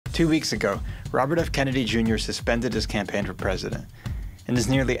2 weeks ago, Robert F. Kennedy Jr. suspended his campaign for president. In his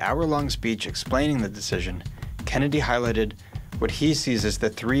nearly hour-long speech explaining the decision, Kennedy highlighted what he sees as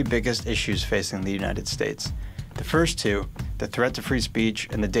the three biggest issues facing the United States. The first two, the threat to free speech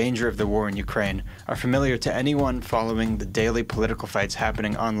and the danger of the war in Ukraine, are familiar to anyone following the daily political fights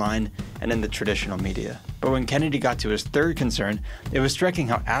happening online and in the traditional media. But when Kennedy got to his third concern, it was striking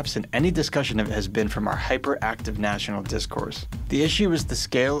how absent any discussion of it has been from our hyperactive national discourse. The issue is the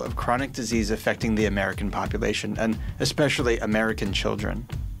scale of chronic disease affecting the American population, and especially American children.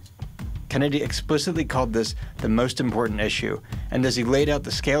 Kennedy explicitly called this the most important issue, and as he laid out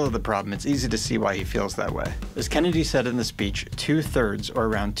the scale of the problem, it's easy to see why he feels that way. As Kennedy said in the speech, 2/3, or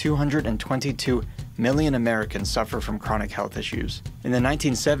around 222 million Americans suffer from chronic health issues. In the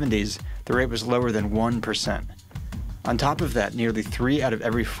 1970s, the rate was lower than 1%. On top of that, nearly 3 out of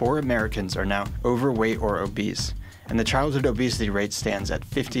every 4 Americans are now overweight or obese, and the childhood obesity rate stands at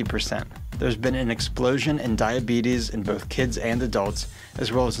 50%. There's been an explosion in diabetes in both kids and adults,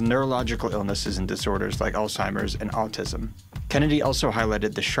 as well as neurological illnesses and disorders like Alzheimer's and autism. Kennedy also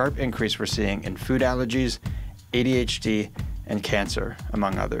highlighted the sharp increase we're seeing in food allergies, ADHD, and cancer,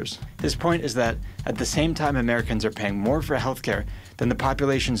 among others. His point is that at the same time Americans are paying more for healthcare than the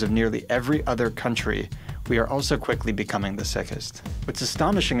populations of nearly every other country, we are also quickly becoming the sickest. What's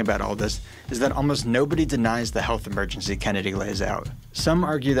astonishing about all this is that almost nobody denies the health emergency Kennedy lays out. Some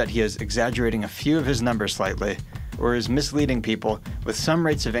argue that he is exaggerating a few of his numbers slightly, or is misleading people with some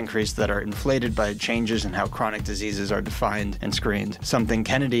rates of increase that are inflated by changes in how chronic diseases are defined and screened, something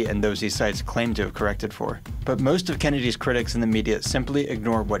Kennedy and those he cites claim to have corrected for. But most of Kennedy's critics in the media simply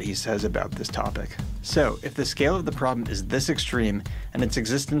ignore what he says about this topic. So, if the scale of the problem is this extreme and its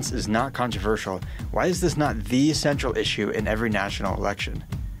existence is not controversial, why is this not the central issue in every national election?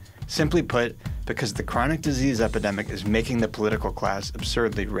 Simply put, because the chronic disease epidemic is making the political class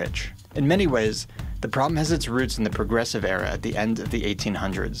absurdly rich. In many ways, the problem has its roots in the progressive era at the end of the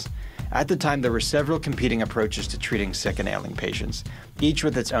 1800s. At the time, there were several competing approaches to treating sick and ailing patients, each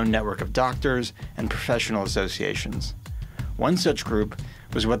with its own network of doctors and professional associations. One such group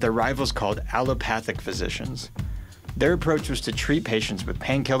was what their rivals called allopathic physicians. Their approach was to treat patients with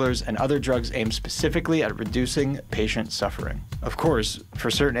painkillers and other drugs aimed specifically at reducing patient suffering. Of course,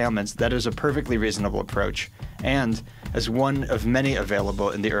 for certain ailments, that is a perfectly reasonable approach, and as one of many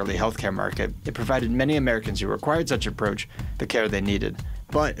available in the early healthcare market, it provided many Americans who required such approach the care they needed.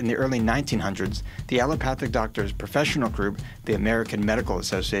 But in the early 1900s, the allopathic doctors' professional group, the American Medical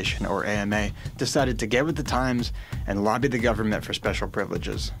Association, or AMA, decided to get with the times and lobby the government for special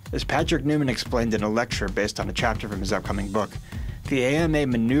privileges. As Patrick Newman explained in a lecture based on a chapter from his upcoming book, the AMA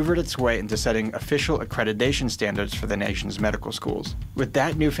maneuvered its way into setting official accreditation standards for the nation's medical schools. With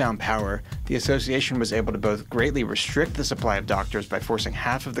that newfound power, the association was able to both greatly restrict the supply of doctors by forcing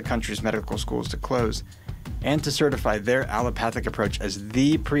half of the country's medical schools to close, and to certify their allopathic approach as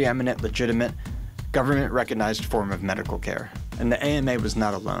the preeminent, legitimate, government-recognized form of medical care. And the AMA was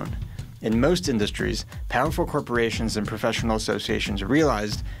not alone. In most industries, powerful corporations and professional associations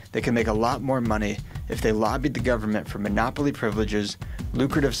realized they could make a lot more money if they lobbied the government for monopoly privileges,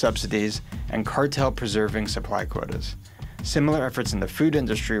 lucrative subsidies, and cartel-preserving supply quotas. Similar efforts in the food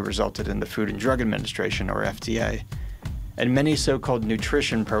industry resulted in the Food and Drug Administration, or FDA, and many so-called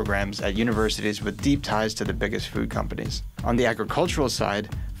nutrition programs at universities with deep ties to the biggest food companies. On the agricultural side,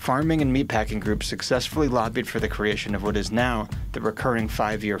 farming and meatpacking groups successfully lobbied for the creation of what is now the recurring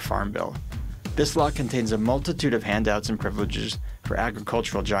 5-year Farm Bill. This law contains a multitude of handouts and privileges for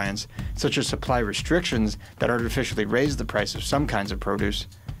agricultural giants, such as supply restrictions that artificially raise the price of some kinds of produce,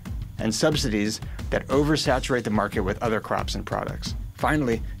 and subsidies that oversaturate the market with other crops and products.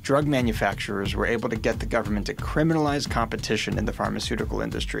 Finally, drug manufacturers were able to get the government to criminalize competition in the pharmaceutical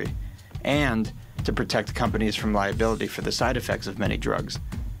industry, and to protect companies from liability for the side effects of many drugs.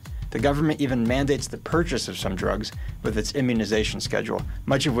 The government even mandates the purchase of some drugs with its immunization schedule,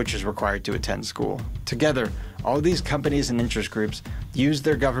 much of which is required to attend school. Together, all these companies and interest groups use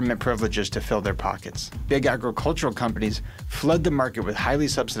their government privileges to fill their pockets. Big agricultural companies flood the market with highly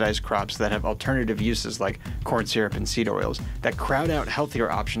subsidized crops that have alternative uses like corn syrup and seed oils that crowd out healthier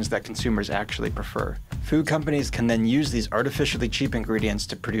options that consumers actually prefer. Food companies can then use these artificially cheap ingredients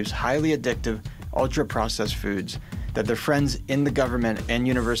to produce highly addictive, ultra-processed foods that their friends in the government and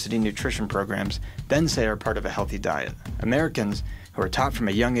university nutrition programs then say are part of a healthy diet. Americans, who are taught from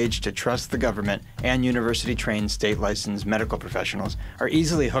a young age to trust the government and university-trained, state-licensed medical professionals, are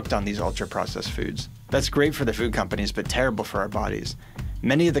easily hooked on these ultra-processed foods. That's great for the food companies, but terrible for our bodies.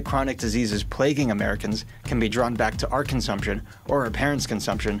 Many of the chronic diseases plaguing Americans can be drawn back to our consumption or our parents'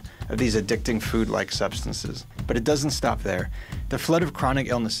 consumption of these addicting food-like substances. But it doesn't stop there. The flood of chronic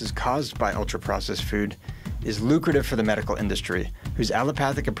illnesses caused by ultra-processed food is lucrative for the medical industry, whose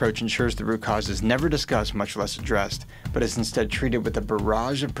allopathic approach ensures the root cause is never discussed, much less addressed, but is instead treated with a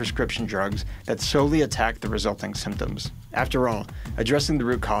barrage of prescription drugs that solely attack the resulting symptoms. After all, addressing the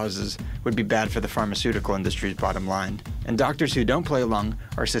root causes would be bad for the pharmaceutical industry's bottom line, and doctors who don't play along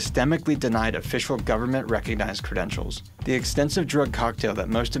are systemically denied official government-recognized credentials. The extensive drug cocktail that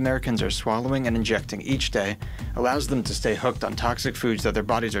most Americans are swallowing and injecting each day allows them to stay hooked on toxic foods that their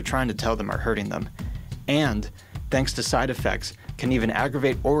bodies are trying to tell them are hurting them, and, thanks to side effects, can even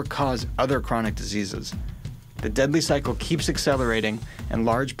aggravate or cause other chronic diseases. The deadly cycle keeps accelerating, and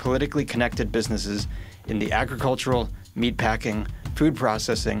large politically connected businesses in the agricultural, meatpacking, food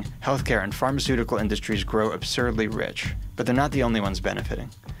processing, healthcare, and pharmaceutical industries grow absurdly rich. But they're not the only ones benefiting.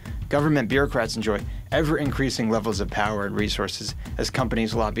 Government bureaucrats enjoy ever-increasing levels of power and resources as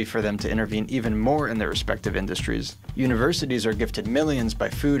companies lobby for them to intervene even more in their respective industries. Universities are gifted millions by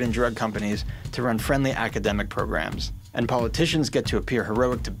food and drug companies to run friendly academic programs. And politicians get to appear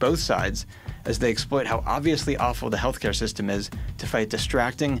heroic to both sides as they exploit how obviously awful the healthcare system is to fight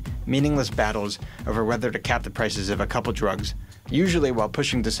distracting, meaningless battles over whether to cap the prices of a couple drugs, usually while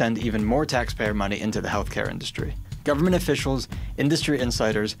pushing to send even more taxpayer money into the healthcare industry. Government officials, industry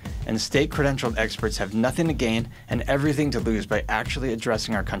insiders, and state-credentialed experts have nothing to gain and everything to lose by actually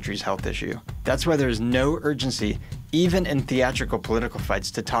addressing our country's health issue. That's why there is no urgency, even in theatrical political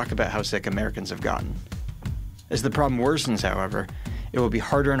fights, to talk about how sick Americans have gotten. As the problem worsens, however, it will be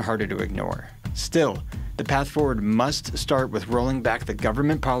harder and harder to ignore. Still, the path forward must start with rolling back the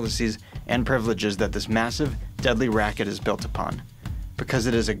government policies and privileges that this massive, deadly racket is built upon, because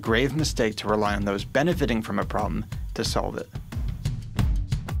it is a grave mistake to rely on those benefiting from a problem to solve it.